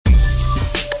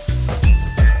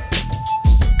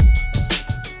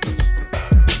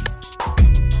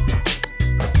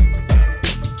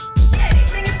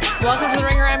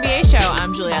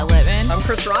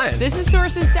host, Ryan. This is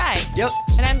Sources Say. Yep.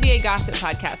 An NBA gossip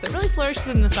podcast that really flourishes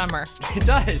in the summer. It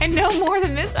does. And no more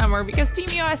than this summer because Team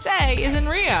USA is in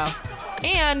Rio.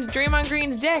 And Draymond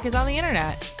Green's dick is on the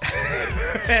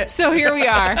internet. So here we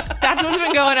are. That's what's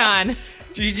been going on.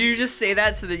 Did you just say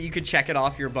that so that you could check it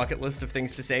off your bucket list of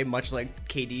things to say, much like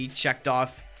KD checked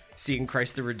off seeing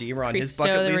Christ the Redeemer on his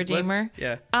bucket list? Redeemer.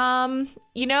 Yeah.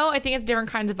 I think it's different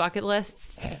kinds of bucket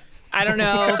lists. I don't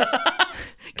know.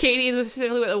 Katie's was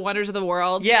specifically with the wonders of the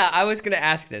world. Yeah, I was going to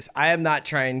ask this. I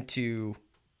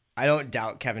don't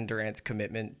doubt Kevin Durant's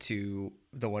commitment to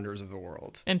the wonders of the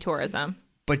world. And tourism.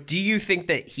 But do you think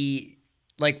that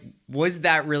was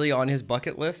that really on his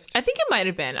bucket list? I think it might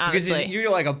have been, honestly.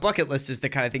 Because a bucket list is the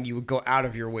kind of thing you would go out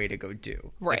of your way to go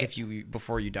do. Right. Like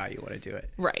before you die, you want to do it.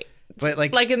 Right. But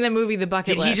like in the movie The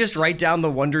Bucket List. Did he just write down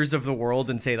the wonders of the world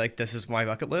and say, this is my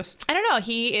bucket list? I don't know.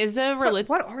 He is a religion.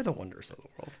 What are the wonders of the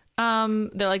world?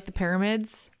 They're like the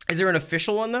pyramids. Is there an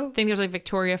official one, though? I think there's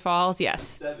Victoria Falls. Yes.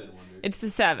 7 wonders. It's the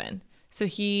 7. So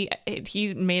he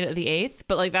made it the 8th,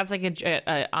 but that's like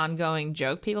a ongoing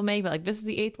joke people make. But this is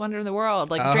the 8th wonder of the world,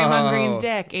 Draymond Green's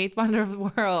dick, 8th wonder of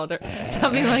the world, or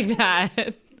something like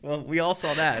that. Well, we all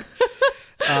saw that.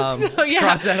 So yeah,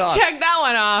 cross that off. Check that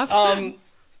one off.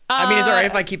 Is it all right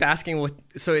if I keep asking?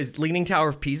 So is Leaning Tower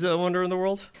of Pisa a wonder in the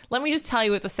world? Let me just tell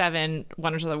you what the 7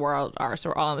 wonders of the world are, so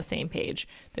we're all on the same page.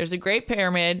 There's a Great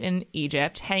Pyramid in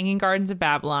Egypt, Hanging Gardens of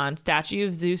Babylon, Statue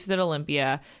of Zeus at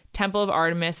Olympia, Temple of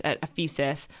Artemis at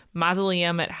Ephesus,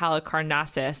 Mausoleum at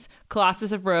Halicarnassus,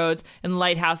 Colossus of Rhodes, and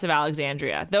Lighthouse of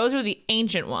Alexandria. Those are the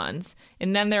ancient ones.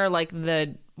 And then there are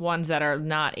the ones that are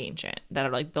not ancient, that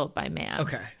are built by man.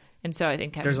 Okay. And so I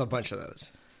think there's a bunch of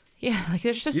those. Yeah,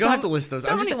 there's just you don't have to list those.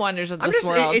 So many wonders of this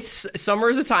world. It's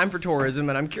summer is a time for tourism,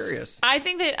 and I'm curious. I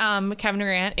think that Kevin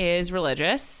Durant is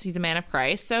religious. He's a man of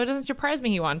Christ, so it doesn't surprise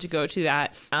me he wanted to go to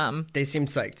that. They seem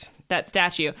psyched. That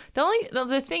statue.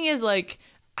 The thing is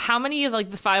how many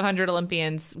of the 500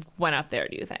 Olympians went up there?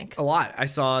 Do you think? A lot. I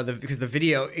saw because in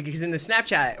the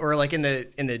Snapchat or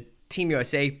in the Team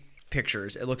USA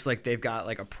pictures, it looks like they've got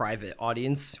a private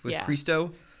audience with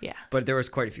Christo. Yeah. But there was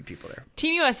quite a few people there.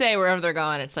 Team USA, wherever they're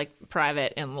going, it's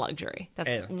private and luxury.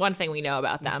 That's one thing we know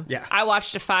about them. Yeah. I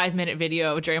watched a 5-minute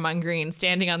video of Draymond Green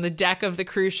standing on the deck of the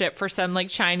cruise ship for some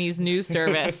Chinese news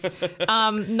service.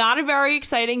 Not a very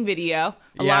exciting video.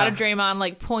 A lot of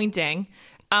Draymond pointing.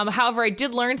 However, I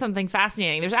did learn something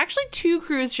fascinating. There's actually 2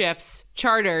 cruise ships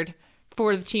chartered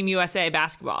for the Team USA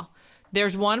basketball.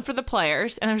 There's one for the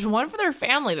players, and there's one for their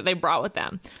family that they brought with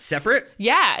them. Separate?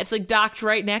 Yeah, it's docked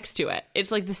right next to it.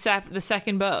 It's the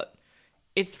second boat.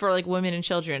 It's for women and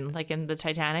children, in the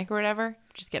Titanic or whatever.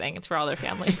 Just kidding. It's for all their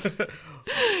families.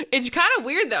 It's kind of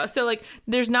weird though. So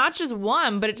there's not just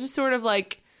one, but it's just sort of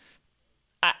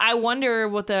I wonder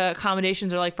what the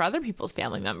accommodations are like for other people's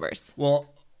family members.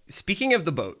 Well, speaking of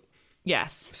the boat.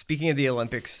 Yes. Speaking of the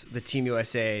Olympics, the Team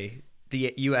USA,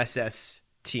 the USS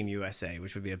Team USA,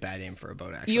 which would be a bad name for a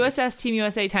boat, actually. USS Team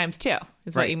USA times 2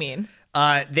 is what you mean.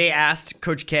 They asked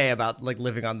Coach K about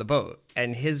living on the boat,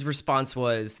 and his response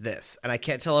was this, and I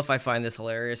can't tell if I find this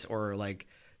hilarious or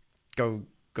go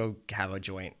have a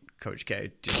joint, Coach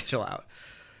K. Just chill out.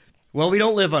 Well, we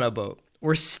don't live on a boat.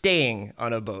 We're staying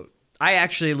on a boat. I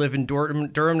actually live in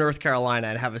Durham, North Carolina,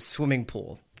 and have a swimming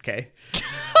pool, okay?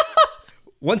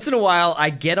 Once in a while,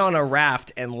 I get on a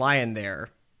raft and lie in there.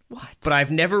 What? But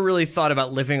I've never really thought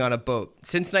about living on a boat.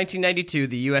 Since 1992,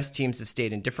 the U.S. teams have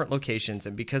stayed in different locations,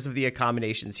 and because of the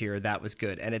accommodations here, that was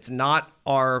good. And it's not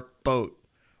our boat.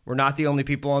 We're not the only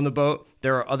people on the boat.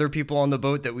 There are other people on the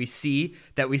boat that we see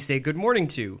that we say good morning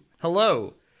to.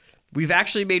 Hello. We've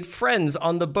actually made friends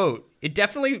on the boat. It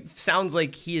definitely sounds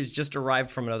like he has just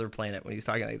arrived from another planet when he's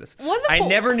talking like this. I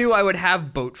never knew I would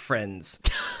have boat friends.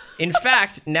 In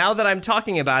fact, now that I'm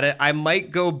talking about it, I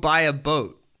might go buy a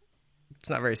boat. It's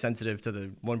not very sensitive to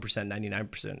the 1%,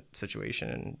 99% situation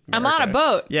in America. I'm on a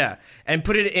boat. Yeah. And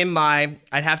put it in I'd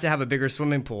have to have a bigger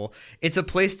swimming pool. It's a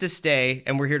place to stay,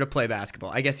 and we're here to play basketball.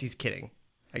 I guess he's kidding.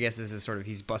 I guess this is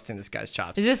he's busting this guy's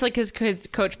chops. Is this his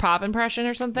Coach Pop impression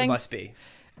or something? It must be.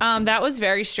 That was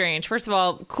very strange. First of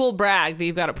all, cool brag that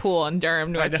you've got a pool in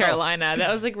Durham, North Carolina.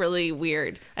 That was really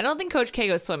weird. I don't think Coach K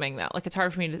goes swimming though. It's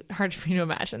hard for me to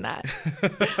imagine that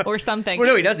or something. Well,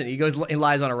 no, he doesn't. He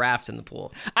lies on a raft in the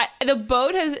pool. The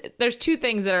boat there's 2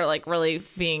 things that are really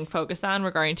being focused on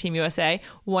regarding Team USA.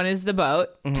 One is the boat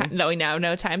that we now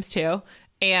know times 2.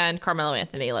 And Carmelo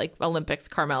Anthony, Olympics,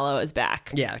 Carmelo is back.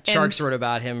 Yeah, Sharks wrote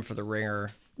about him for The Ringer.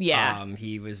 Yeah.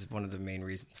 He was one of the main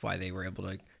reasons why they were able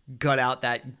to gut out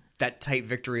that tight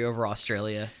victory over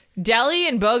Australia. Delhi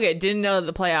and Bogut didn't know that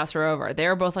the playoffs were over. They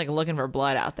were both like looking for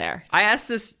blood out there. I asked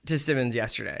this to Simmons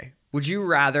yesterday. Would you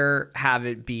rather have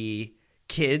it be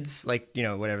kids, like, you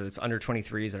know, whatever that's under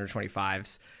 23s, under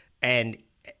 25s, and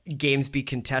games be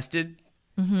contested?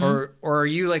 Or are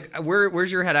you like,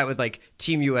 where's your head at with like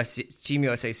Team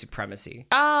USA supremacy?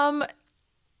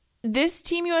 This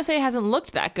Team USA hasn't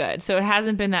looked that good, so it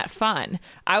hasn't been that fun.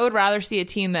 I would rather see a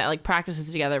team that like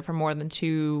practices together for more than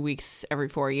 2 weeks every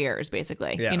 4 years,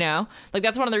 basically. Yeah. You know, like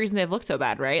that's one of the reasons they've looked so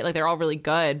bad, right? Like they're all really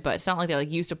good, but it's not like they're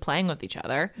like used to playing with each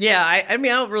other. Yeah, I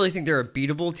mean, I don't really think they're a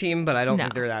beatable team, but I don't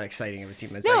think they're that exciting of a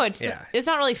team. It's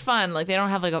not really fun. Like they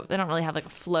don't really have like a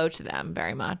flow to them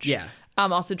very much. Yeah.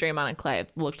 Also, Draymond and Clay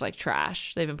looked like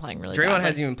trash. They've been playing really Draymond badly.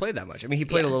 hasn't even played that much. I mean, he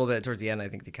played a little bit towards the end. I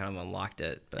think they kind of unlocked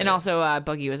it. But, and also,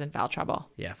 Boogie was in foul trouble.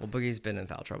 Yeah, well, Boogie's been in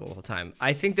foul trouble the whole time.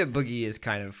 I think that Boogie is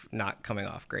kind of not coming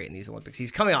off great in these Olympics.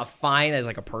 He's coming off fine as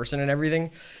like a person and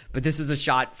everything, but this was a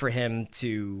shot for him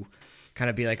to kind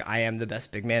of be like, I am the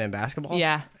best big man in basketball.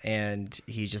 Yeah. And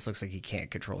he just looks like he can't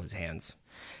control his hands.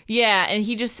 Yeah, and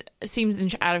he just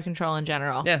seems out of control in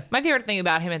general. Yeah. My favorite thing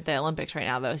about him at the Olympics right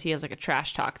now, though, is he has like a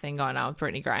trash talk thing going on with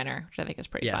Brittany Griner, which I think is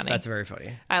pretty funny. Yes, that's very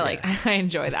funny. I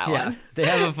enjoy that one. They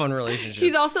have a fun relationship.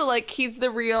 He's also like, he's the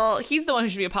one who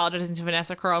should be apologizing to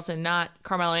Vanessa Carlton, not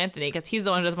Carmelo Anthony, because he's the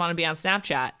one who doesn't want to be on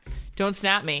Snapchat. Don't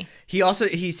snap me. He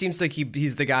seems like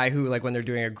he's the guy who, like, when they're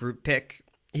doing a group pick,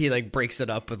 he like breaks it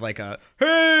up with like a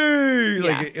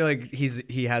hey, like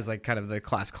he has like kind of the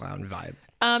class clown vibe.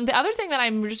 The other thing that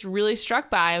I'm just really struck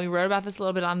by, and we wrote about this a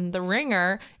little bit on The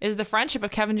Ringer, is the friendship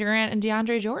of Kevin Durant and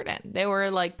DeAndre Jordan. They were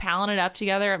like palling it up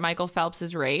together at Michael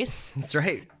Phelps's race. That's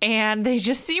right. And they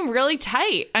just seem really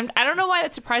tight. I don't know why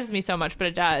that surprises me so much, but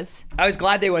it does. I was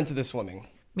glad they went to the swimming.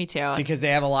 Me too. Because they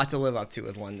have a lot to live up to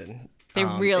with London. They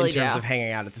really do. In terms of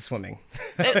hanging out at the swimming.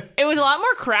 It was a lot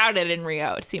more crowded in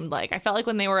Rio, it seemed like. I felt like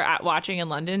when they were watching in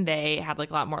London, they had like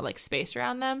a lot more like space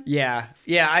around them. Yeah.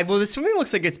 Yeah. Well, the swimming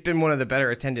looks like it's been one of the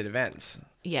better attended events.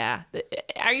 Yeah.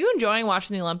 Are you enjoying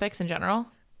watching the Olympics in general?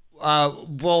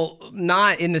 Well,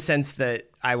 not in the sense that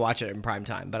I watch it in prime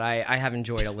time, but I have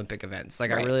enjoyed Olympic events.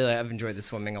 Like, right. I really have enjoyed the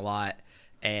swimming a lot,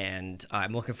 and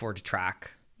I'm looking forward to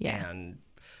track. Yeah. And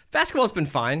basketball's been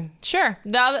fine. Sure.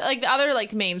 The other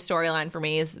main storyline for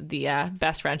me is the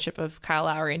best friendship of Kyle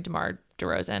Lowry and DeMar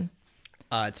DeRozan.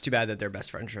 It's too bad that their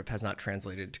best friendship has not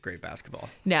translated to great basketball.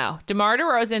 No. DeMar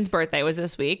DeRozan's birthday was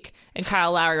this week, and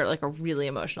Kyle Lowry wrote like a really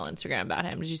emotional Instagram about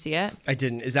him. Did you see it? I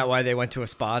didn't. Is that why they went to a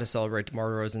spa to celebrate DeMar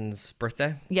DeRozan's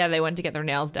birthday? Yeah, they went to get their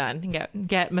nails done and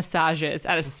get massages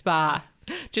at a spa.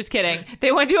 Just kidding.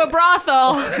 They went to a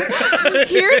brothel.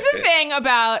 Here's the thing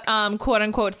about quote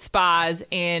unquote spas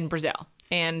in Brazil.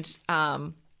 And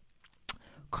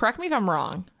correct me if I'm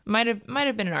wrong. Might have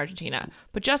been in Argentina,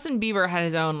 but Justin Bieber had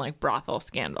his own like brothel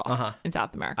scandal in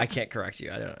South America. I can't correct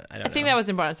you. I think that was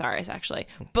in Buenos Aires actually.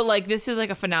 But like this is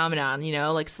like a phenomenon, you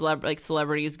know, like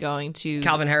celebrities going to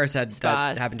Calvin Harris had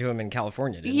spas. That happened to him in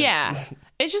California. Didn't it?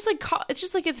 It's just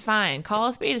like it's fine. Call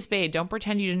a spade a spade. Don't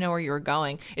pretend you didn't know where you were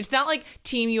going. It's not like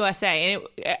Team USA and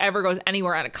it ever goes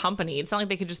anywhere unaccompanied. It's not like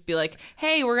they could just be like,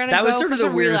 "Hey, we're gonna." That go was sort of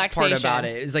the weirdest part relaxation. about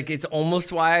it. It's like it's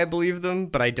almost why I believe them,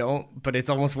 but I don't. But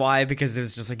it's almost why because it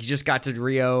was just like you just got to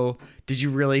Rio. Did you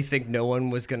really think no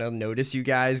one was gonna notice you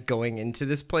guys going into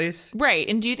this place? Right.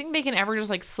 And do you think they can ever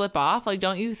just like slip off? Like,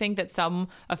 don't you think that some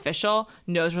official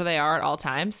knows where they are at all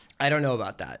times? I don't know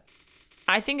about that.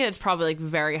 I think that it's probably like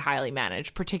very highly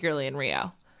managed, particularly in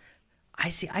Rio. I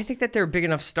think that they're big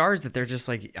enough stars that they're just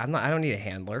like, I don't need a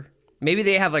handler. Maybe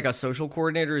they have like a social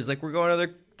coordinator who's like, we're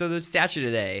going to the statue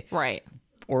today. Right.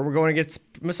 Or we're going to get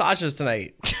massages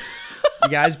tonight. You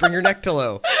guys bring your neck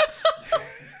pillow.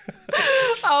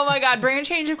 Oh my God. Bring a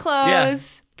change of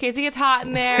clothes. In case it gets hot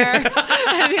in there.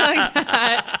 Anything like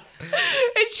that.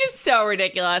 It's just so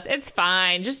ridiculous. It's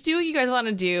fine. Just do what you guys want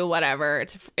to do. Whatever.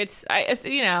 It's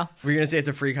you know. Were you gonna say it's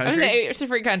a free country? I was gonna say it's a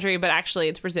free country, but actually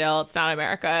it's Brazil. It's not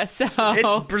America.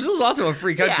 So Brazil's also a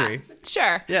free country. Yeah,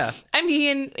 sure. Yeah. I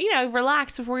mean, you know,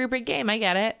 relax before your big game. I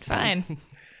get it. Fine.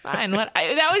 Fine.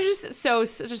 That was just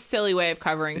such a silly way of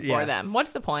covering for them. What's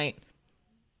the point?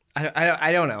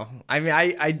 I don't know. I mean,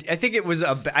 I think it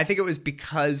was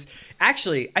because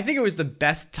actually I think it was the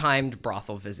best timed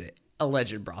brothel visit.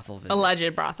 Alleged brothel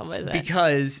visit.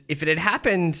 Because if it had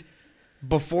happened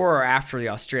before or after the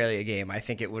Australia game, I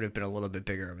think it would have been a little bit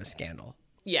bigger of a scandal.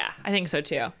 Yeah, I think so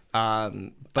too.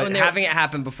 But having it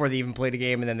happen before they even played a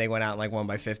game and then they went out and like won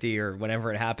by 50 or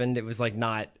whenever it happened, it was like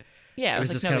not. Yeah, it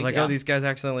was just kind of like, oh, these guys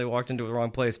accidentally walked into the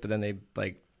wrong place, but then they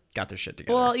like got their shit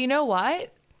together. Well, you know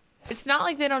what? It's not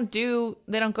like they don't go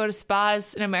to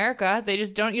spas in America. They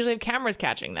just don't usually have cameras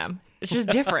catching them. It's just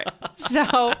different.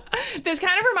 So this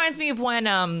kind of reminds me of when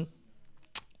I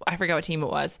forgot what team it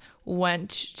was,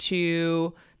 went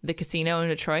to the casino in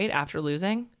Detroit after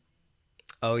losing?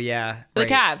 Oh, yeah. The right.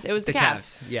 Cavs. It was the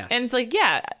Cavs. Yes. And it's like,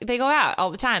 yeah, they go out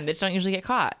all the time. They just don't usually get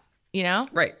caught, you know?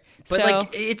 Right. But So-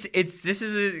 like this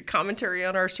is a commentary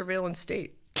on our surveillance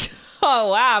state. Oh,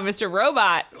 wow, Mr.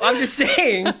 Robot. I'm just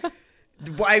saying.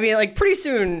 I mean, like pretty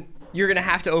soon you're gonna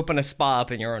have to open a spa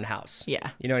up in your own house. Yeah.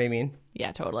 You know what I mean?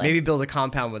 Yeah, totally. Maybe build a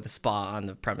compound with a spa on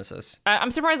the premises.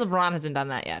 I'm surprised LeBron hasn't done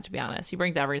that yet, to be honest. He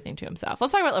brings everything to himself.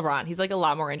 Let's talk about LeBron. He's like a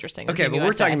lot more interesting. than Okay, Team but we're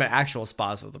USA. talking about actual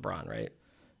spas with LeBron, right?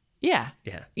 Yeah.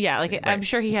 Yeah. Yeah, like Right. I'm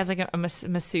sure he has like a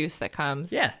masseuse that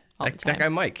comes. Yeah. all the That time. guy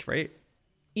Mike, right?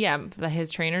 Yeah,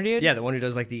 his trainer dude. Yeah, the one who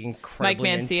does like the incredibly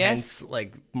Mancias? intense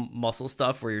like muscle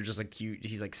stuff where you're just like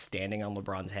he's like standing on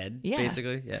LeBron's head, Yeah.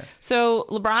 basically. Yeah. So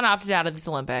LeBron opted out of these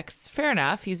Olympics. Fair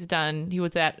enough. He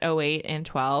was at 08 and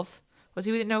 12. Was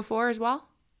he in 04 as well?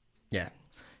 Yeah.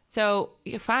 So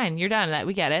fine, you're done.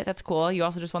 We get it. That's cool. You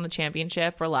also just won the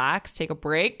championship. Relax, take a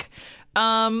break.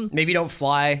 Maybe don't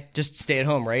fly, just stay at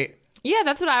home, right? Yeah,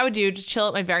 that's what I would do. Just chill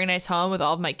at my very nice home with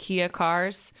all of my Kia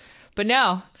cars. But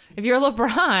no, if you're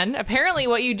LeBron, apparently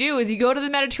what you do is you go to the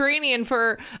Mediterranean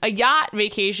for a yacht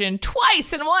vacation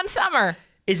twice in one summer.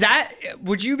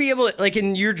 Would you be able to, like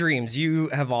in your dreams, you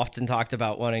have often talked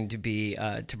about wanting to be,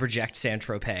 to project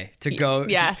Saint-Tropez, to go.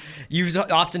 Yes. You've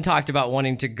often talked about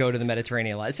wanting to go to the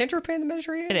Mediterranean a lot. Is Saint-Tropez in the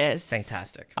Mediterranean? It is.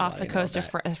 Fantastic. Off the coast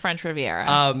of French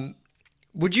Riviera.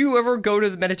 Would you ever go to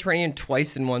the Mediterranean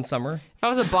twice in one summer? If I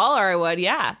was a baller, I would,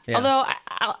 yeah. Yeah. Although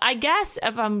I guess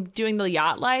if I'm doing the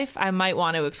yacht life, I might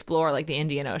want to explore like the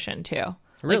Indian Ocean too.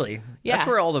 Really? yeah. That's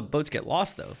where all the boats get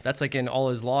lost, though. That's like in All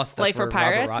Is Lost. That's Like for where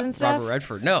pirates and stuff? Robert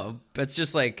Redford. No, it's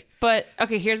just like But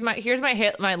okay, here's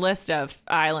my list of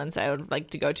islands I would like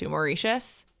to go to: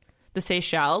 Mauritius, the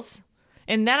Seychelles,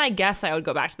 and then I guess I would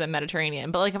go back to the Mediterranean.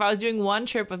 But like if I was doing one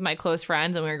trip with my close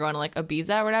friends and we were going to like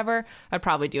Ibiza or whatever, I'd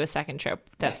probably do a second trip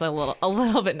that's a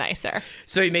little bit nicer.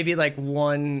 so maybe like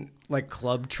one like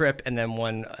club trip and then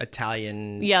one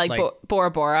Italian. Yeah, like Bora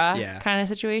Bora Yeah. kind of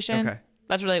situation. Okay.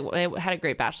 That's really, they had a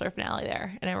great Bachelor finale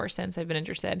there. And ever since I've been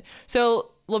interested.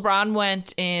 So LeBron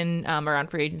went in around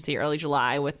free agency early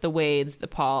July with the Wades, the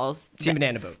Pauls, Team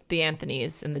Banana Boat. the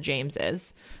Anthonys, and the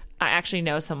Jameses. I actually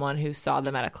know someone who saw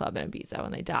them at a club in Ibiza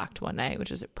when they docked one night,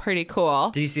 which is pretty cool.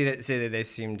 Did you say that they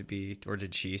seemed to be, or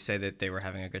did she say that they were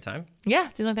having a good time? Yeah,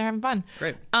 it seemed like they're having fun.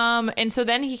 Great. And so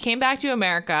then he came back to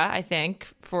America, I think,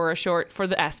 for the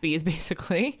ESPYs,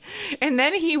 basically. And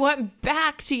then he went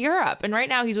back to Europe. And right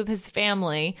now he's with his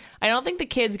family. I don't think the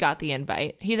kids got the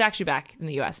invite. He's actually back in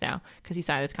the U.S. now because he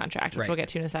signed his contract, which Right. we'll get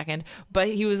to in a second. But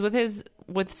he was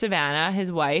with Savannah,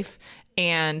 his wife,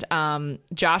 and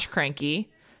Josh Kroenke.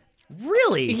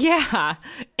 Really? Yeah.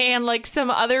 And like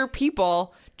some other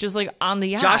people just like on the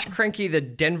yacht. Josh Kroenke, the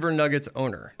Denver Nuggets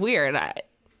owner. Weird.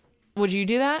 Would you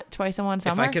do that twice in one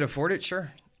summer? If I could afford it,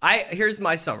 sure. Here's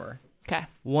my summer. Okay.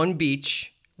 One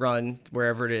beach run,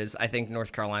 wherever it is. I think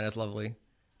North Carolina's lovely.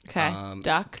 Okay.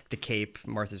 Duck. The Cape,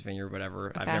 Martha's Vineyard,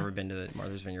 whatever. I've Okay. never been to the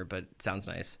Martha's Vineyard, but it sounds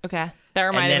nice. Okay. That And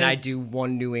reminded then me. I do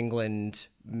one New England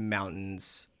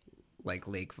mountains, like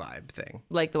lake vibe thing.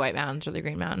 Like the White Mountains or the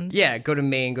Green Mountains. Yeah, go to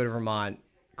Maine, go to Vermont,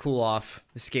 cool off,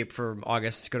 escape for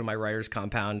August, go to my writer's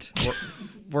compound,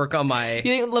 work on my You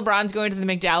think LeBron's going to the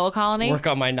McDowell colony?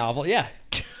 novel. Yeah,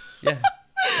 yeah,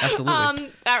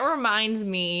 absolutely. That reminds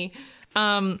me.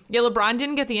 LeBron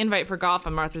didn't get the invite for golf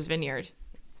on Martha's Vineyard,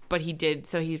 but he did.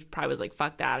 So he probably was like,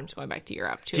 "Fuck that! I'm just going back to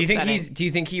Europe." Too Do you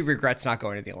upsetting. think he regrets not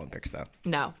going to the Olympics though?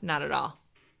 No, not at all.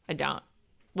 I don't.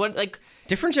 What like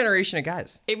Different generation of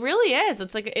guys. it really is.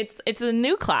 It's like it's a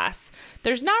new class.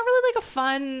 There's not really like a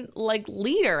fun like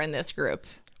leader in this group.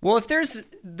 Well, if there's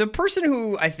the person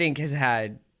who I think has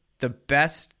had the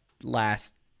best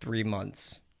last 3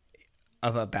 months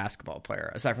of a basketball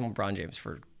player, aside from LeBron James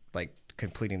for like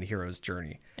completing the hero's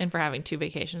journey, And for having 2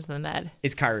 vacations in the med.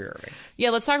 is Kyrie Irving.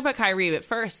 Yeah, let's talk about Kyrie, but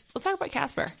first, let's talk about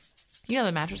Casper. You know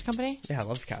the mattress company? Yeah, I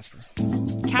love Casper.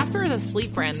 Casper is a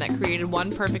sleep brand that created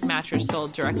one perfect mattress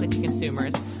sold directly to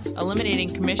consumers,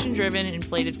 eliminating commission-driven and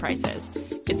inflated prices.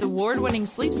 Its award-winning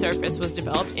sleep surface was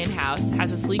developed in-house,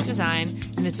 has a sleek design,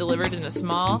 and is delivered in a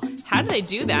small, how do they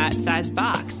do that, sized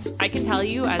box. I can tell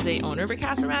you, as a owner of a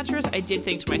Casper mattress, I did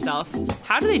think to myself,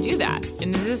 how do they do that?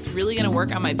 And is this really going to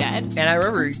work on my bed? And I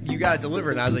remember you got it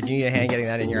delivered, and I was like, you need a hand getting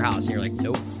that in your house. And you're like,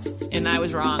 nope. And I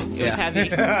was wrong. It was Yeah.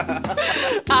 heavy.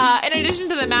 In addition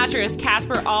to the mattress,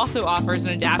 Casper also offers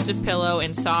an adaptive pillow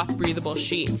and soft, breathable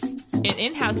sheets. An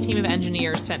in-house team of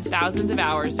engineers spent thousands of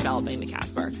hours developing the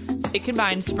Casper. It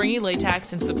combines springy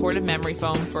latex and supportive memory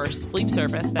foam for a sleep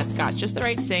surface that's got just the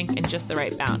right sink and just the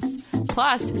right bounce.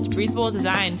 Plus, its breathable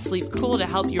design sleep cool to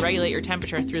help you regulate your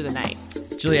temperature through the night.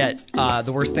 Juliet,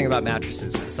 the worst thing about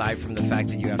mattresses, aside from the fact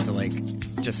that you have to like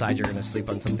decide you're going to sleep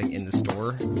on something in the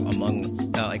store among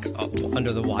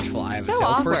under the watchful eye of a So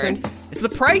salesperson, awkward. it's the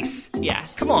price.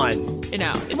 Yes. Come on. You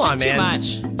know, it's Come on, just too man.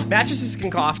 much. Mattresses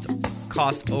can cost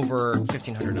over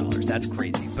 $1,500. That's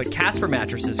crazy. But Casper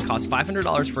mattresses cost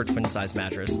 $500 for a twin size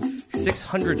mattress,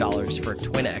 $600 for a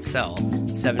twin XL,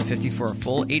 $750 for a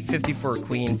full, $850 for a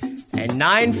queen, and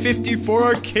 $950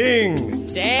 for a king.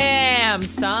 Damn,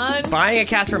 son. Buying a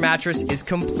Casper mattress is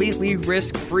completely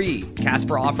risk-free.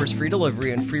 Casper offers free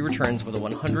delivery and free returns with a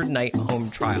 100-night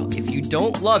home trial. If you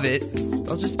don't love it,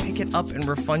 they'll just pick it up and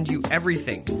refund you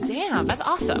everything. Damn, that's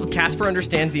awesome. Casper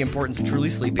understands the importance of truly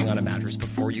sleeping on a mattress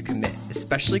before you commit,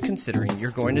 especially considering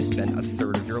you're going to spend a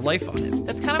third of your life on it.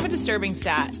 That's kind of a disturbing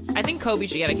stat. I think Kobe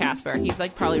should get a Casper. He's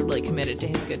like probably really committed to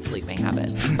his good sleeping habit.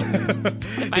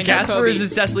 The Casper is a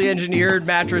successfully engineered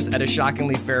mattress at a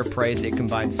shockingly fair price. It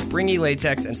combines springy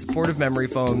latex and supportive memory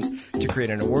foams to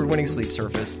create an award-winning sleep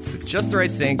surface with just the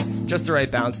right sink, just the right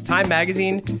bounce. Time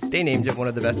magazine, they named it one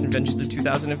of the best inventions of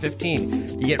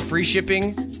 2015. You get free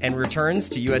shipping and returns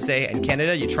to USA and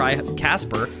Canada. You try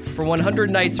Casper for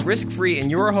 100 nights risk-free in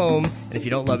your home, and if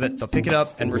you don't love it, they'll pick it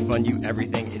up and refund you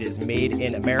everything. It is made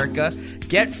in America.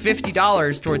 Get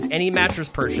 $50 towards any mattress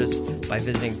purchase by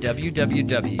visiting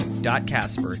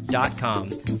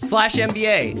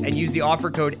www.casper.com/NBA and use the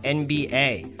offer code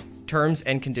NBA. Terms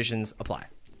and conditions apply.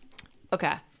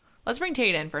 Okay. Let's bring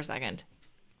Tate in for a second.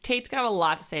 Tate's got a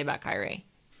lot to say about Kyrie.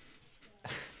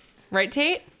 Right,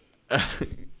 Tate?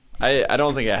 I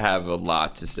don't think I have a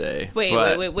lot to say. Wait.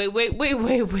 What are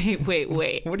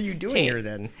you doing Tate, here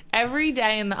then? every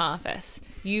day in the office,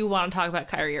 you want to talk about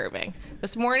Kyrie Irving.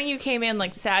 This morning you came in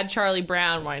like sad Charlie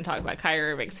Brown wanting to talk about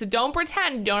Kyrie Irving. So don't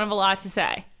pretend you don't have a lot to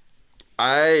say.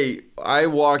 I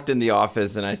walked in the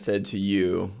office and I said to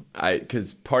you,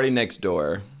 because Party Next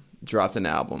Door dropped an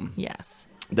album. Yes.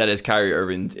 That is Kyrie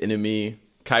Irving's enemy.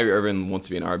 Kyrie Irving wants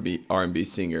to be an R&B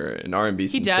singer, an R&B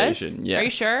sensation. Does? Yes. Are you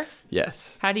sure?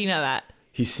 Yes. How do you know that?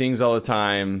 He sings all the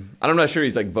time. I'm not sure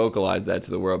he's like vocalized that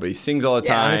to the world, but he sings all the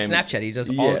Yeah, time. on his Snapchat, he does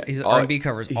he's R&B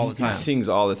covers all the time. He sings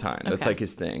all the time. That's Okay. like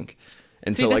his thing.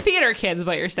 And So he's like, a theater kid is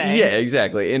what you're saying. yeah,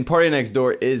 exactly. And Party Next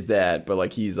Door is that, but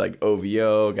like he's like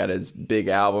OVO, got his big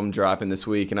album dropping this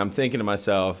week, and I'm thinking to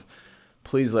myself,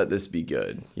 please let this be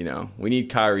good. You know, we need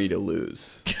Kyrie to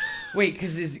lose. Wait,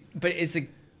 but it's the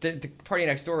Party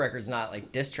Next Door record's not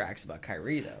like diss tracks about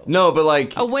Kyrie though. No, but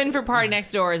like A win for Party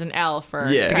Next Door is an L for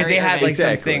Yeah. Because they Kyrie had Irving. like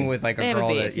Exactly. something with like They a have a girl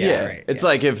beef. that yeah, right. it's yeah.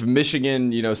 like if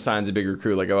Michigan, signs a bigger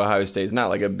crew, like Ohio State's not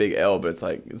like a big L, but it's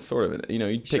like it's sort of you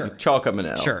take Sure. chalk up an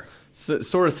L. Sure.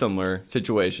 Sort of similar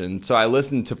situation. So I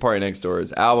listened to Party Next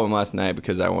Door's album last night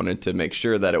because I wanted to make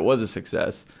sure that it was a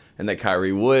success and that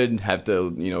Kyrie would have to,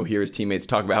 hear his teammates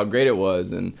talk about how great it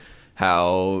was and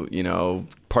how,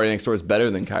 Party Next Door is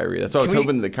better than Kyrie. That's what I was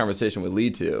hoping the conversation would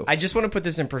lead to. I just want to put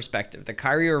this in perspective. The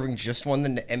Kyrie Irving just won the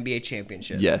NBA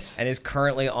championship. Yes. And is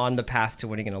currently on the path to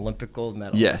winning an Olympic gold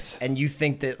medal. Yes. And you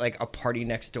think that like a Party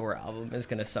Next Door album is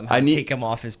going to somehow take him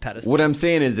off his pedestal? What I'm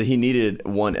saying is that he needed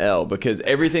one L because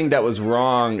everything that was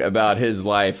wrong about his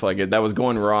life, like that was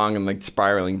going wrong and like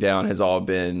spiraling down, has all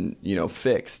been,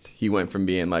 fixed. He went from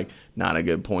being like not a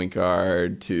good point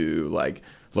guard to like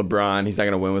LeBron. He's not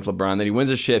going to win with LeBron. Then he wins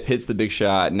a ship, hits the big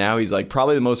shot. Now he's like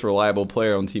probably the most reliable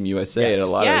player on Team USA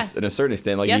Yes. at a certain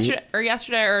extent. Like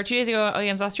yesterday or 2 days ago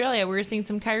against Australia, we were seeing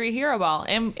some Kyrie hero ball,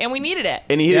 and we needed it.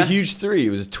 And he hit a huge three. It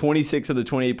was 26 of the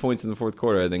 28 points in the fourth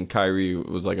quarter. I think Kyrie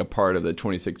was like a part of the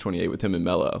 26-28 with him and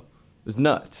Melo. It was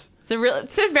nuts.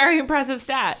 It's a very impressive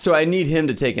stat. So I need him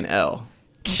to take an L.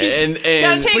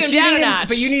 Gotta take him down a notch.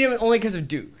 But you need him only because of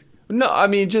Duke. No, I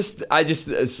mean, I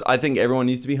think everyone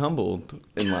needs to be humbled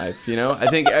in life, I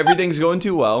think everything's going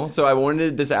too well, so I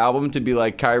wanted this album to be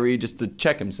like Kyrie just to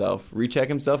check himself, recheck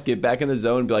himself, get back in the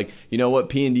zone, and be like, you know what,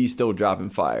 P&D's still dropping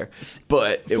fire.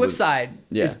 But Flip side,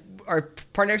 yeah. Are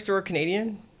Party Next Door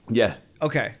Canadian? Yeah.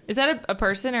 Okay. Is that a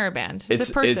person or a band? It's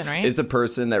a person, right? It's a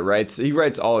person that writes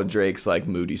all of Drake's like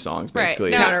moody songs,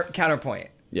 basically. Right. Counterpoint.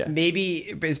 Yeah.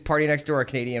 Maybe is Party Next Door a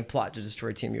Canadian plot to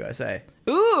destroy Team USA?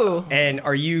 Ooh. And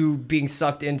are you being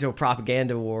sucked into a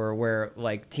propaganda war where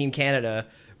like Team Canada,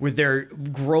 with their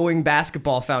growing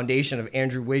basketball foundation of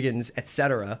Andrew Wiggins,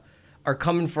 etc., are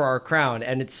coming for our crown,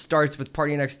 and it starts with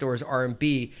Party Next Door's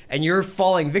R&B, and you're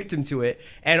falling victim to it.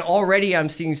 And already I'm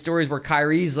seeing stories where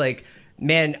Kyrie's like,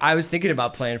 man, I was thinking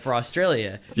about playing for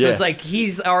Australia. So it's like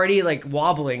he's already like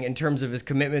wobbling in terms of his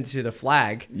commitment to the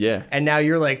flag. Yeah. And now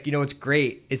you're like, what's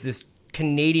great is this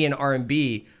Canadian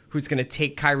R&B who's going to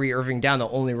take Kyrie Irving down, the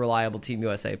only reliable Team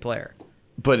USA player.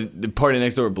 But the party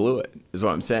next door blew it, is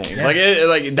what I'm saying.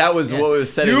 Like that was what it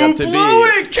was setting up to be. You blew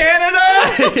it, Canada!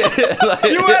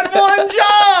 You had one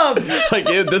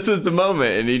job! This was the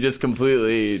moment, and he just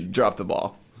completely dropped the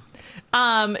ball.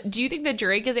 Do you think that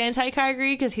Drake is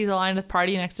anti-Kyrie because he's aligned with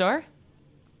party next door?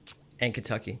 And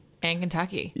Kentucky.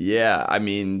 Yeah, I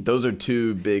mean, those are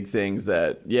two big things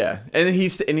that, and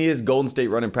he has Golden State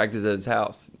running practice at his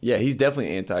house. Yeah, he's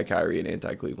definitely anti-Kyrie and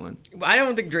anti-Cleveland. I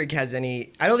don't think Drake has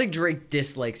any. I don't think Drake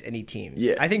dislikes any teams.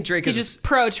 Yeah, I think Drake he's just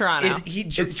pro Toronto.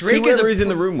 Drake is he's in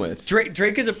the room with.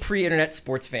 Drake is a pre-internet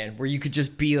sports fan where you could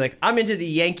just be like, I'm into the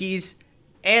Yankees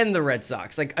and the Red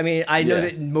Sox. Like, I mean, I know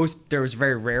that there was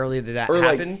very rarely that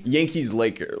happened. Like Yankees,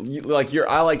 Lakers.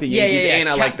 I like the Yankees and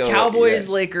I like the Cowboys,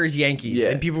 Lakers, Yankees. Yeah.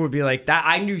 And people would be like that.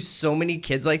 I knew so many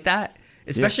kids like that.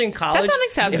 Especially in college. That's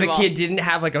unacceptable. If a kid didn't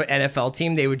have like an NFL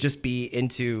team, they would just be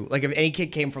into, like, if any kid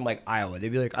came from like Iowa, they'd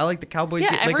be like, I like the Cowboys,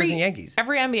 Lakers, and Yankees.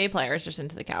 Every NBA player is just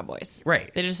into the Cowboys.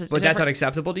 Right. But that's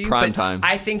unacceptable to you? Prime time.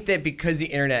 I think that because the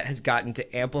internet has gotten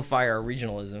to amplify our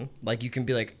regionalism, like you can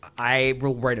be like, I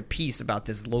will write a piece about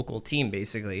this local team,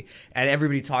 basically, and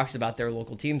everybody talks about their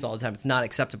local teams all the time. It's not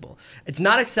acceptable. It's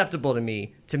not acceptable to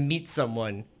me to meet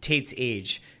someone Tate's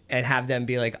age and have them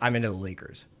be like, I'm into the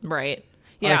Lakers. Right.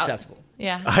 Yeah. Unacceptable.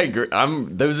 Yeah. I agree.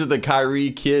 Those are the Kyrie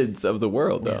kids of the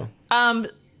world, though.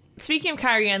 Speaking of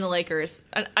Kyrie and the Lakers,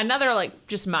 another like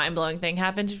just mind-blowing thing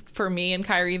happened for me and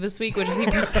Kyrie this week, which is he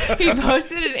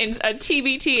posted a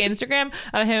TBT Instagram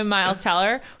of him and Miles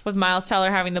Teller, with Miles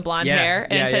Teller having the blonde hair,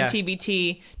 and it said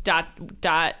TBT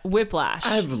dot whiplash.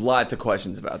 I have lots of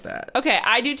questions about that. Okay,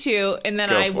 I do too, and then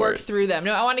I worked it. through them.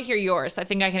 No, I want to hear yours. I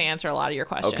think I can answer a lot of your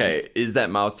questions. Okay, is that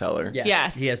Miles Teller?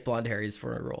 Yes. He has blonde hair. He's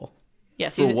for a role.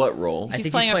 Yes. For what role? I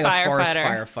think playing he's playing a a forest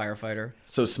firefighter. firefighter.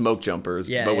 So Smoke Jumpers,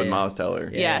 but with Miles Teller.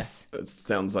 Yeah. Yes. That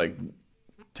sounds like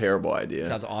terrible idea.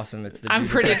 Sounds awesome. I'm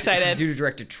pretty excited. The dude who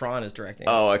directed Tron is directing.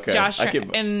 Oh, okay. Josh, or is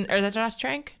that Josh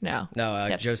Trank? No.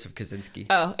 Joseph Kaczynski.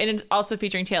 Oh, and also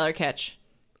featuring Taylor Kitsch.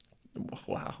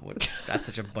 Wow. That's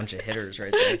such a bunch of hitters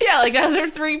right there. Yeah, like those are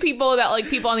three people that like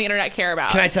people on the internet care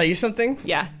about. Can I tell you something?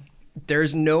 Yeah.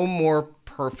 There's no more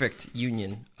perfect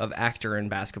union of actor and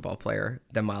basketball player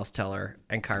than Miles Teller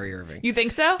and Kyrie Irving. You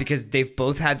think so? Because they've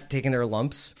both had taken their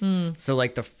lumps. So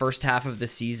like the first half of the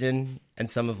season and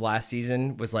some of last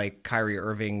season was like Kyrie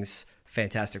Irving's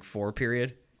Fantastic Four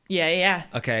period. Yeah.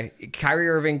 Okay. Kyrie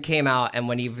Irving came out, and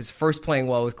when he was first playing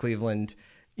well with Cleveland,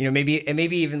 you know,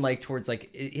 maybe even like towards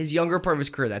like his younger part of his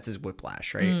career, that's his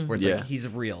whiplash, right? Where it's like,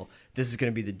 he's real. This is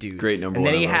going to be the dude. Great number one.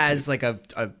 And then he has like a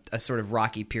sort of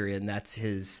rocky period, and that's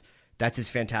his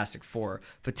Fantastic Four.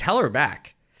 But Teller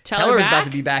is about to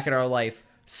be back in our life.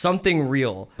 Something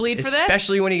real. Bleed for this?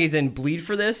 Especially when he's in Bleed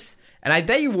for This. And I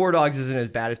bet you War Dogs isn't as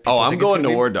bad as people think. I'm going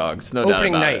to War Dogs. No doubt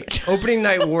about it. Opening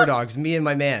night War Dogs, me and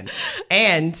my man.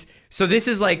 And so this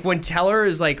is like when Teller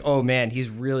is like, oh man, he's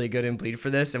really good in Bleed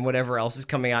for This, and whatever else is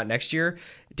coming out next year,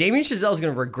 Damien Chazelle is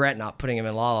going to regret not putting him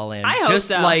in La La Land. I hope Just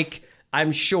so. like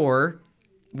I'm sure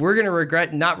we're going to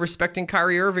regret not respecting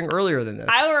Kyrie Irving earlier than this.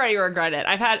 I already regret it.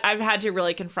 I've had to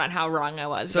really confront how wrong I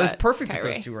was. So it's perfect Kyrie.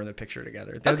 that those two are in the picture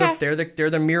together. They're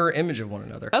the mirror image of one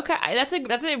another. Okay,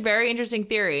 that's a very interesting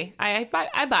theory. I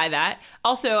buy that.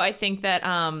 Also, I think that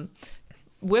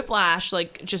whiplash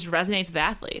like just resonates with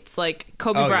athletes. Like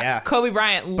Kobe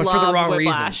Bryant but loved for the wrong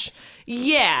whiplash. reasons.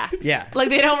 Yeah. Yeah. Like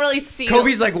they don't really see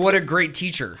Kobe's like, what a great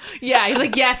teacher. Yeah, he's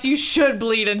like, yes, you should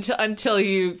bleed until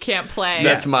you can't play.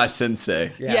 That's my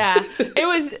sensei. Yeah.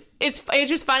 It's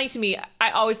just funny to me. I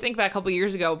always think about a couple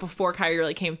years ago before Kyrie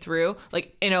really came through,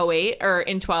 like in 08 or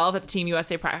in 12 at the Team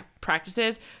USA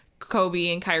practices,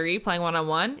 Kobe and Kyrie playing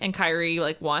one-on-one, and Kyrie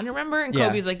like won, remember? And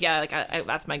Kobe's like, yeah, like I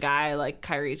that's my guy, like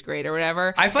Kyrie's great or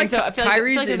whatever. I feel like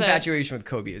Kyrie's like infatuation with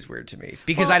Kobe is weird to me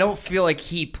because I don't feel like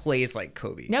he plays like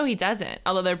Kobe. No, he doesn't.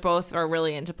 Although they're both are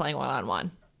really into playing one-on-one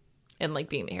and like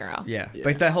being the hero. Yeah.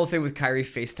 Like that whole thing with Kyrie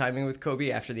FaceTiming with Kobe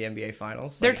after the NBA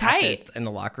Finals. They're tight in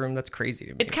the locker room. That's crazy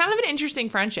to me. It's kind of an interesting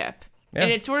friendship,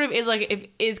 and it sort of is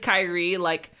like, is Kyrie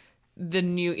like the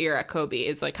new era Kobe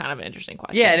is like kind of an interesting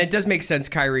question. Yeah, and it does make sense.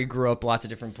 Kyrie grew up lots of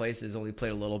different places, only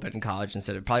played a little bit in college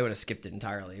instead of probably would have skipped it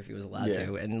entirely if he was allowed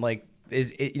to. And like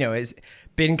is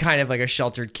been kind of like a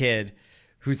sheltered kid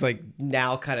who's like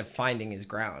now kind of finding his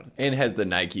ground. And has the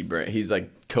Nike brand. He's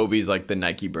like Kobe's like the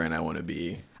Nike brand I want to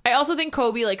be. I also think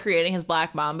Kobe like creating his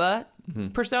Black Mamba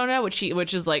persona, which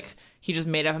is like he just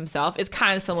made up himself. It's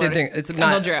kind of similar. Same thing. It's Uncle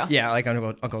not, Drew. Yeah, like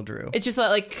Uncle Drew. It's just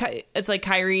like it's like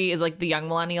Kyrie is like the young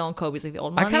millennial and Kobe's like the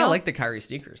old millennial. I kind of like the Kyrie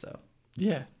sneakers though.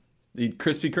 Yeah, the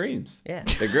Krispy Kremes. Yeah,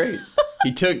 they're great.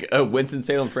 He took a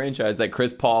Winston-Salem franchise that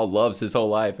Chris Paul loves his whole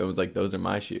life and was like, those are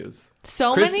my shoes.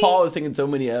 Chris Paul is taking so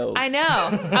many L's. I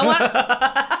know.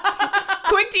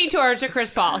 Quick detour to Chris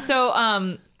Paul.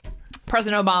 So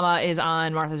President Obama is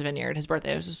on Martha's Vineyard. His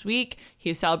birthday was this week. He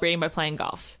was celebrating by playing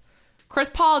golf. Chris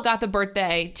Paul got the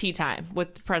birthday tea time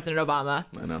with President Obama.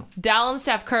 I know. Dal and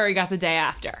Steph Curry got the day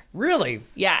after. Really?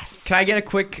 Yes. Can I get a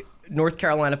quick North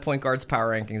Carolina point guards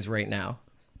power rankings right now?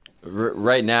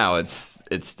 Right now, it's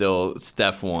still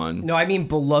Steph 1. No, I mean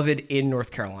beloved in North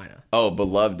Carolina. Oh,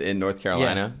 beloved in North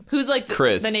Carolina? Yeah. Who's like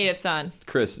Chris. the native son?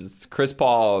 Chris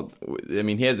Paul, I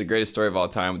mean, he has the greatest story of all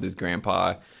time with his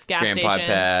grandpa. Gas his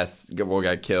grandpa station.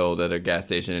 got killed at a gas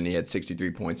station, and he had 63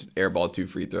 points, airballed 2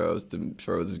 free throws to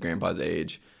show his grandpa's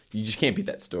age. You just can't beat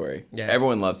that story. Yeah.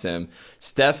 Everyone loves him.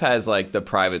 Steph has like the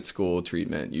private school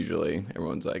treatment usually.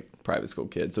 Everyone's like private school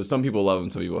kid. So some people love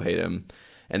him, some people hate him.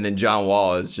 And then John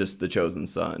Wall is just the chosen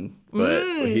son. But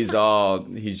he's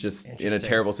just in a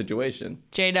terrible situation.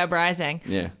 J-Dub Rising.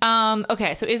 Yeah.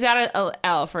 Okay, so is that a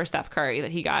L for Steph Curry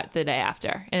that he got the day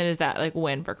after? And is that like a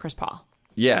win for Chris Paul?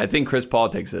 Yeah, I think Chris Paul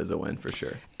takes it as a win for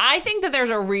sure. I think that there's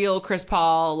a real Chris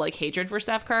Paul like hatred for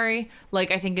Steph Curry.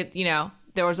 Like I think it,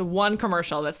 there was one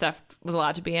commercial that Steph was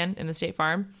allowed to be in the State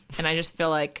Farm, and I just feel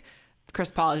like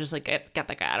Chris Paul is just like get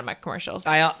that guy out of my commercials.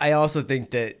 I also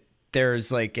think that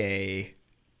there's like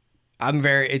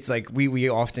it's like we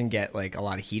often get like a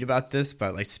lot of heat about this,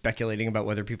 but like speculating about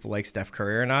whether people like Steph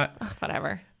Curry or not. Ugh,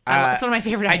 whatever. It's one of my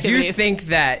favorite activities. I do think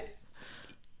that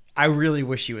I really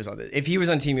wish he was on this. If he was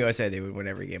on Team USA, they would win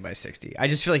every game by 60. I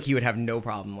just feel like he would have no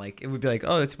problem. Like it would be like,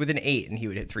 oh, it's within 8, and he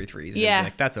would hit 3 threes. And yeah,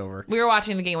 like that's over. We were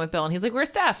watching the game with Bill, and he's like, "Where's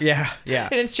Steph?" Yeah.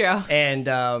 And it's true.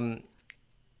 And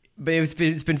but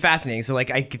it's been fascinating. So like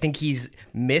I think he's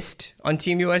missed on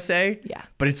Team USA. Yeah.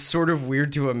 But it's sort of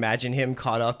weird to imagine him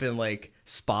caught up in like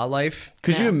spa life.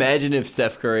 Could you imagine if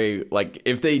Steph Curry, like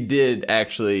if they did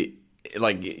actually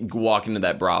like walk into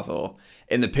that brothel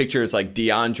and the picture is like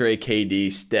DeAndre,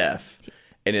 KD, Steph,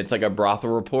 and it's like a brothel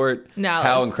report? No.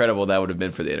 How incredible that would have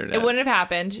been for the internet. It wouldn't have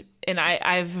happened. And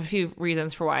I have a few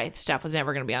reasons for why Steph was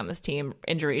never going to be on this team,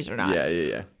 injuries or not.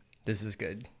 Yeah. This is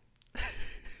good.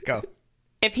 Go.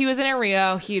 If he was in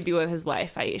Rio, he would be with his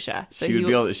wife, Aisha. So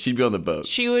she'd be on the boat.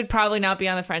 She would probably not be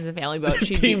on the Friends and Family boat.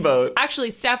 She'd team boat. Actually,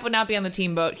 Steph would not be on the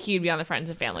team boat. He'd be on the Friends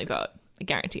and Family boat. I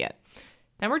guarantee it.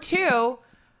 Number 2,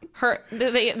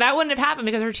 that wouldn't have happened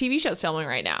because her TV show's filming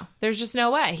right now. There's just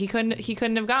no way he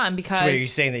couldn't have gone because. So are you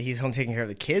saying that he's home taking care of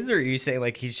the kids, or are you saying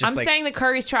like he's just? I'm saying the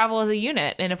Currys travel as a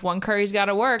unit, and if one Curry's got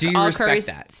to work, all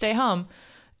Currys stay home.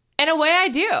 In a way, I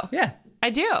do. Yeah. I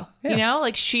do. Yeah.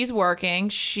 Like she's working.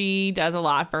 She does a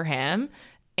lot for him.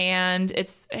 And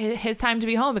it's his time to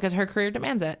be home because her career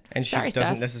demands it. And she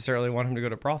doesn't necessarily want him to go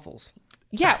to brothels.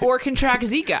 Yeah, or contract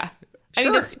Zika. I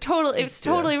mean, it's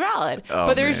totally valid. Oh,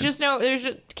 but there's just no,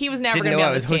 he was never going to be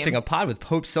on this team. I was hosting a pod with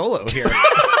Pope Solo here.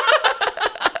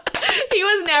 He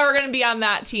was never going to be on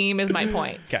that team is my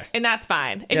point. Okay. And that's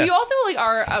fine. If you also like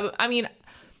are,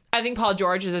 I think Paul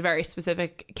George is a very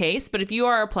specific case, but if you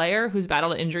are a player who's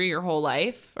battled injury your whole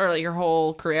life or like your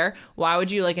whole career, why would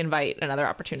you like invite another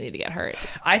opportunity to get hurt?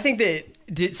 I think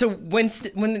that so when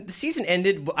the season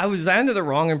ended, was I under the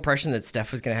wrong impression that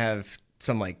Steph was going to have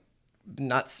some like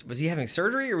was he having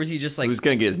surgery or was he just like he was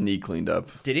going to get his knee cleaned up?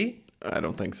 Did he? I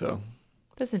don't think so.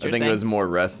 That's interesting. I think it was more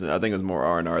rest. I think it was more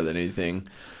R&R than anything.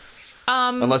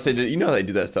 Unless they did, they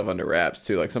do that stuff under wraps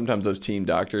too. Like sometimes those team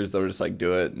doctors, they'll just like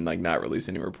do it and like not release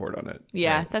any report on it.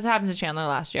 Yeah, right? That's happened to Chandler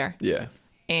last year. Yeah,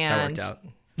 and that worked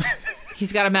out.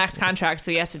 He's got a max contract,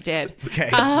 so yes, it did. Okay,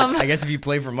 I guess if you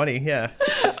play for money, yeah.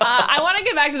 I want to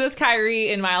get back to this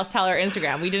Kyrie and Miles Teller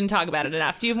Instagram. We didn't talk about it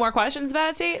enough. Do you have more questions about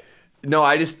it, Tate? No,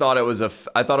 I just thought it was a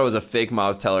fake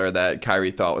Miles Teller that Kyrie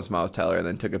thought was Miles Teller and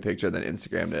then took a picture and then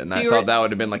Instagrammed it. And I thought that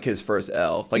would have been like his first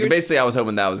L. Like basically I was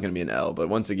hoping that was going to be an L, but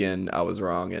once again, I was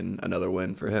wrong and another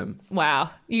win for him.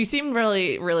 Wow. You seem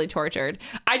really, really tortured.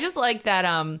 I just like that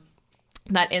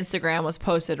that Instagram was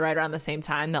posted right around the same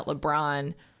time that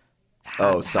LeBron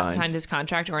signed his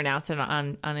contract or announced it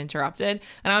on Uninterrupted.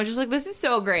 And I was just like, this is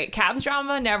so great. Cavs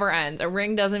drama never ends. A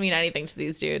ring doesn't mean anything to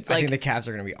these dudes. I think the Cavs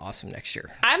are going to be awesome next year.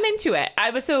 I'm into it.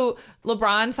 So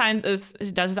LeBron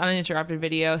does his Uninterrupted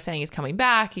video saying he's coming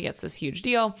back. He gets this huge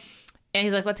deal. And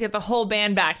he's like, let's get the whole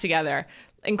band back together,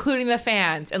 including the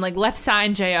fans, and like, let's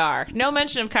sign JR. No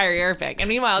mention of Kyrie Irving. And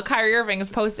meanwhile, Kyrie Irving is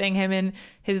posting him in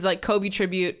his like Kobe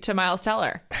tribute to Miles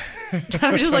Teller.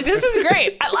 I'm just like, this is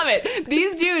great. I love it.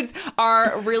 These dudes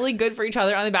are really good for each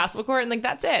other on the basketball court, and like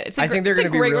that's it. I think they're going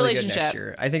to be really relationship. Good next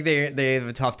year. I think they have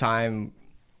a tough time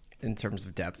in terms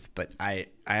of depth, but I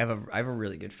have a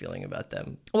really good feeling about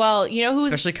them. Well, you know who's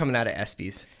especially coming out of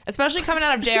ESPYs. Especially coming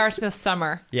out of J.R. Smith's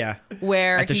summer. Yeah.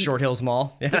 Where at the Short Hills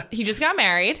Mall. Yeah. He just got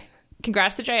married.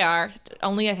 Congrats to JR.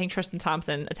 Only I think Tristan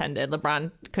Thompson attended.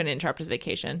 LeBron couldn't interrupt his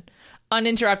vacation.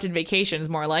 Uninterrupted vacation is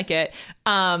more like it.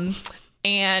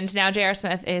 And now J.R.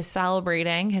 Smith is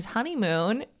celebrating his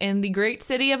honeymoon in the great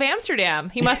city of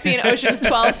Amsterdam. He must be an Ocean's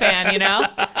 12 fan, you know?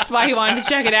 That's why he wanted to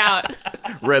check it out.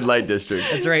 Red light district.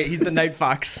 That's right. He's the night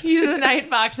fox. He's the night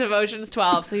fox of Ocean's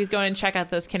 12. So he's going to check out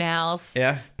those canals.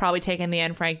 Yeah. Probably taking the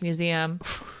Anne Frank Museum.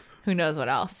 Who knows what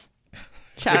else?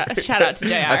 Shout out to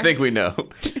JR. I think we know.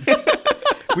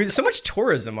 There's so much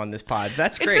tourism on this pod.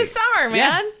 That's great. It's the summer,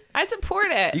 man. Yeah. I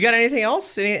support it. You got anything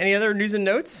else? Any other news and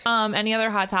notes? Any other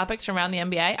hot topics from around the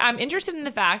NBA? I'm interested in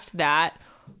the fact that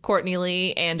Courtney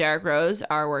Lee and Derrick Rose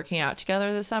are working out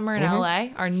together this summer in LA.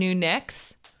 Our new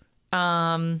Knicks.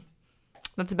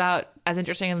 That's about as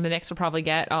interesting as the Knicks will probably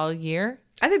get all year.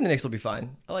 I think the Knicks will be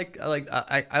fine.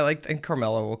 I think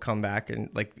Carmelo will come back and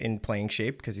in playing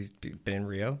shape because he's been in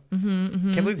Rio.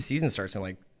 Can't believe the season starts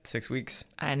in 6 weeks.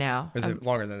 I know. Or is it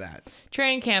longer than that?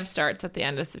 Training camp starts at the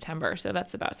end of September, so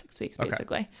that's about 6 weeks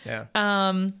basically. Yeah.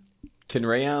 Can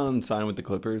Ray Allen sign with the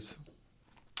Clippers?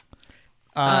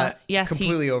 Yes.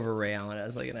 Completely over Ray Allen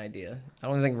as an idea. I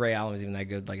don't think Ray Allen was even that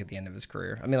good at the end of his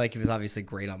career. I mean, he was obviously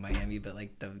great on Miami, but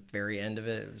the very end of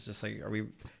it was just are we?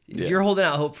 If you're holding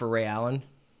out hope for Ray Allen,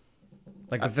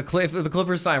 if the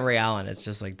Clippers sign Ray Allen, it's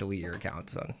just delete your account,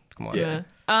 son. Come on. Yeah.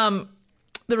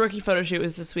 The rookie photo shoot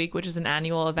was this week, which is an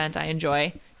annual event I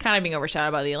enjoy. Kind of being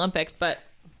overshadowed by the Olympics, but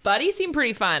Buddy seemed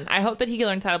pretty fun. I hope that he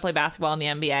learns how to play basketball in the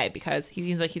NBA because he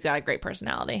seems like he's got a great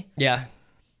personality. Yeah.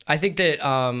 I think that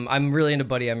I'm really into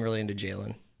Buddy. I'm really into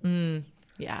Jalen.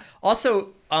 Yeah.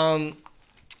 Also,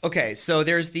 okay, so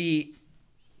there's the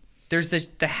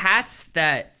hats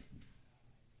that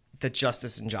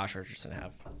Justice and Josh Richardson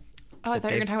have. Oh, I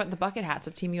thought you were going to talk about the bucket hats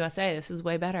of Team USA. This is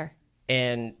way better.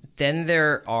 And then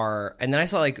I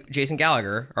saw Jason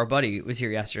Gallagher, our buddy, was here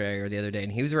yesterday or the other day,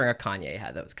 and he was wearing a Kanye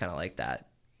hat that was kind of like that.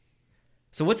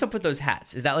 So what's up with those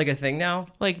hats? Is that a thing now?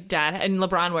 Dad, and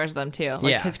LeBron wears them too.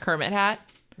 His Kermit hat.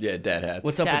 Yeah, dad hats.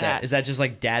 What's up with that? Is that just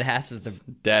dad hats?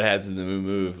 Dad hats is the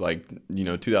move.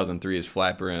 2003 is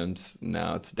flap rims.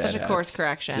 Now it's dad hats. Such a course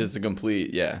correction. Just a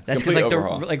complete, That's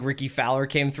because Ricky Fowler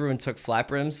came through and took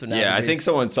flap rims. So now I think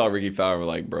someone saw Ricky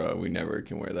Fowler and bro, we never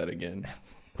can wear that again.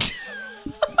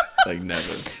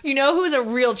 Never. You know who's a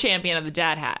real champion of the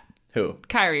dad hat? Who?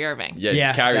 Kyrie Irving.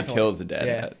 Yeah, Kyrie definitely kills the dad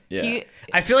hat. Yeah.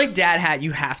 I feel like dad hat,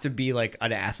 you have to be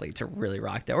an athlete to really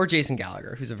rock that. Or Jason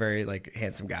Gallagher, who's a very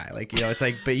handsome guy.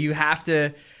 But you have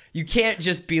to, you can't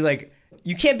just be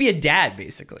you can't be a dad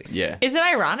basically. Yeah. Is it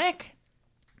ironic?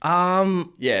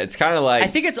 Yeah, it's kind of I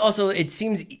think it's also, it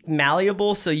seems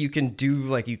malleable, so you can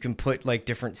do you can put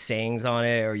different sayings on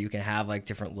it, or you can have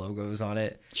different logos on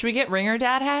it. Should we get ringer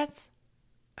dad hats?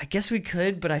 I guess we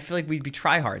could, but I feel like we'd be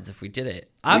tryhards if we did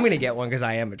it. I'm gonna get one because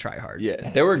I am a tryhard.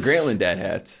 Yeah, there were Grantland dad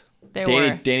hats.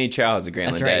 Danny Chow has a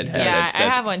Grantland dad hat. Yeah, I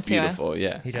have one too. Beautiful,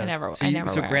 yeah. He does. So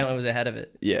Grantland was ahead of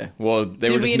it. Yeah. Well,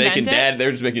 they were just making dad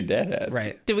hats.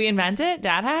 Right. Did we invent it?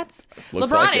 Dad hats?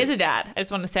 Looks LeBron like is a dad. I just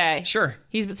want to say. Sure.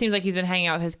 It seems like he's been hanging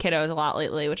out with his kiddos a lot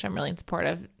lately, which I'm really in support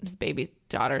of. His baby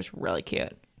daughter's really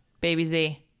cute. Baby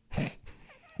Z. All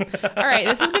right,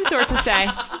 this has been Sources Say.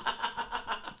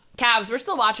 Cavs, we're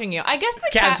still watching you. I guess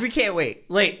the Cavs, we can't wait.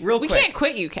 Real quick. We can't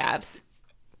quit you, Cavs.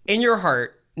 In your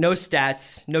heart, no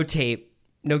stats, no tape,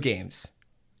 no games.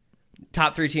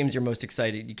 Top 3 teams you're most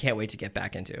excited, you can't wait to get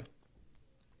back into.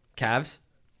 Cavs?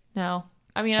 No.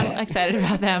 I mean, I'm excited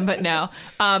about them, but no.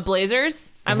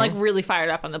 Blazers? I'm really fired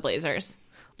up on the Blazers.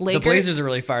 Lakers, the Blazers are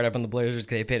really fired up on the Blazers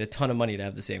because they paid a ton of money to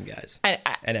have the same guys. And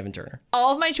Evan Turner.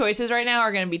 All of my choices right now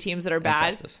are going to be teams that are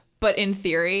bad. But in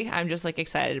theory, I'm just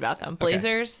excited about them.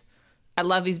 Blazers, I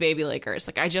love these baby Lakers.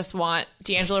 I just want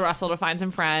D'Angelo Russell to find some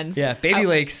friends. Yeah, baby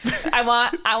Lakes. I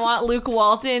want Luke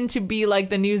Walton to be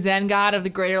the new Zen god of the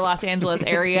greater Los Angeles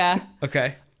area.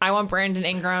 Okay. I want Brandon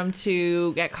Ingram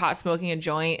to get caught smoking a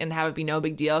joint and have it be no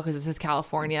big deal because this is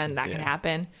California and that can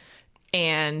happen.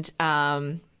 And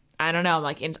I don't know.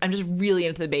 I'm just really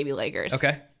into the baby Lakers.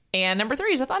 Okay. And number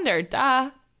 3 is the Thunder. Duh.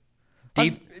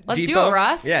 Let's Depot, do it,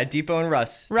 Russ. Yeah, Depot and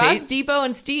Russ. Russ, Tate? Depot,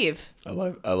 and Steve. I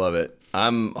love it.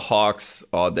 I'm Hawks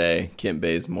all day. Kent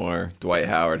Bazemore, Dwight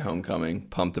Howard, homecoming.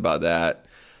 Pumped about that.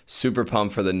 Super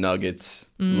pumped for the Nuggets.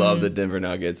 Love the Denver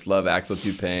Nuggets. Love Axel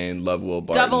Tupain. Love Will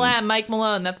Barton. Double M, Mike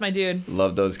Malone. That's my dude.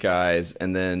 Love those guys.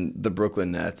 And then the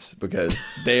Brooklyn Nets, because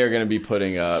they are going to be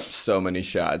putting up so many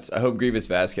shots. I hope Grievous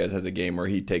Vasquez has a game where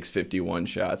he takes 51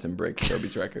 shots and breaks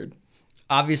Kobe's record.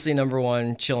 Obviously, number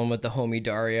 1, chilling with the homie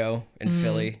Dario in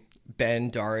Philly. Ben,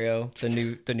 Dario, the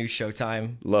new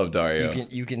Showtime. Love Dario.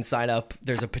 You can sign up.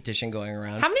 There's a petition going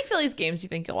around. How many Phillies games do you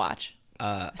think you'll watch?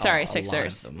 Sorry,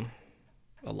 Sixers.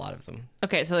 A lot of them.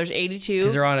 Okay, so there's 82.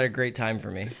 Because they're on at a great time for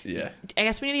me. Yeah. I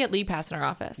guess we need to get League Pass in our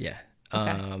office. Yeah.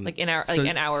 Okay. Like in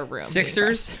our room.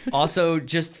 Sixers also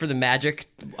just for the magic,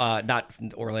 not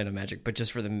Orlando Magic, but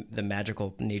just for the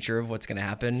magical nature of what's going to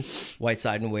happen.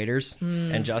 Whiteside and Waiters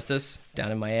and Justice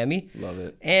down in Miami. Love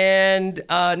it. And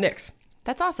Knicks.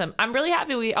 That's awesome. I'm really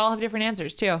happy we all have different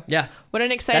answers too. Yeah. What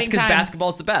an exciting That's because time.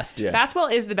 basketball's the best. Yeah. Basketball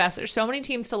is the best. There's so many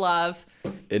teams to love.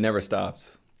 It never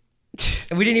stops.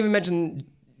 And we didn't even mention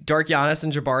Dark Giannis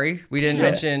and Jabari. We didn't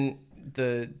mention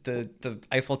the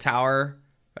Eiffel Tower.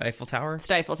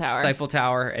 Stifle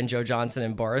Tower and Joe Johnson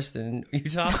and Boris in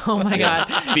Utah. Oh my God.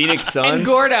 Phoenix Suns. And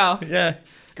Gordo. Yeah.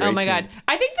 Oh my team. God.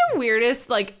 I think the weirdest,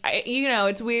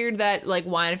 it's weird that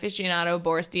wine aficionado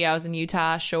Boris Diaw's in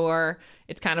Utah. Sure.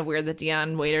 It's kind of weird that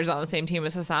Dion Waiters on the same team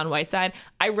as Hassan Whiteside.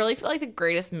 I really feel like the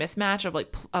greatest mismatch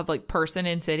of person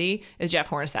in city is Jeff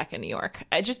Hornacek in New York.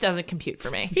 It just doesn't compute for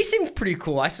me. He seemed pretty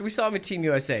cool. We saw him at Team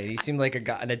USA. He seemed like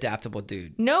an adaptable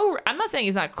dude. No, I'm not saying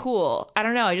he's not cool. I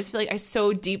don't know. I just feel like I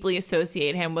so deeply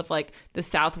associate him with the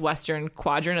southwestern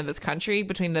quadrant of this country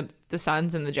between the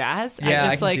Suns and the Jazz. Yeah,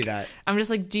 I can see that. I'm just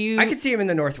like, do you? I could see him in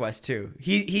the Northwest too.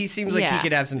 He seems like he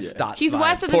could have some stops. He's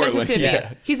west of the Portland, Mississippi.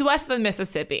 yeah. He's west of the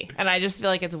Mississippi, and I just feel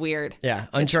like it's weird. Yeah,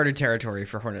 uncharted territory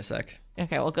for Hornacek.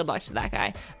 Okay, well, good luck to that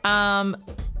guy.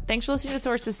 Thanks for listening to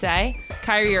Sources Say.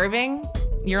 Kyrie Irving,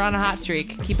 you're on a hot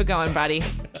streak. Keep it going, buddy.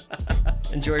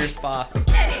 Enjoy your spa.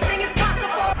 Anything is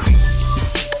possible.